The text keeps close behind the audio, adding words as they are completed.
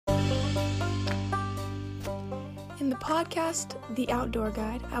the podcast, The Outdoor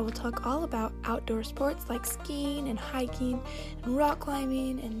Guide, I will talk all about outdoor sports like skiing and hiking and rock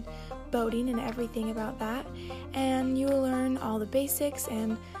climbing and boating and everything about that. And you will learn all the basics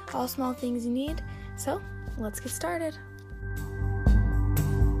and all small things you need. So, let's get started.